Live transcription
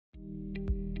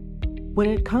When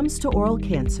it comes to oral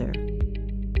cancer,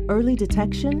 early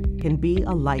detection can be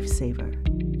a lifesaver.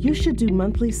 You should do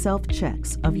monthly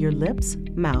self-checks of your lips,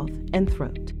 mouth, and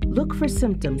throat. Look for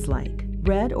symptoms like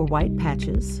red or white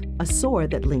patches, a sore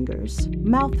that lingers,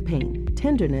 mouth pain,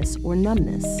 tenderness or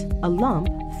numbness, a lump,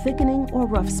 thickening or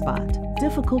rough spot,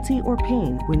 difficulty or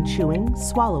pain when chewing,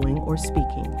 swallowing, or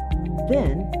speaking.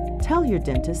 Then, tell your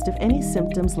dentist if any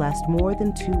symptoms last more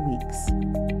than 2 weeks.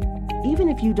 Even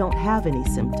if you don't have any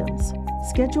symptoms,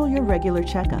 schedule your regular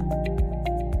checkup.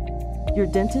 Your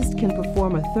dentist can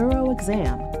perform a thorough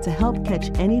exam to help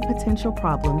catch any potential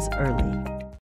problems early.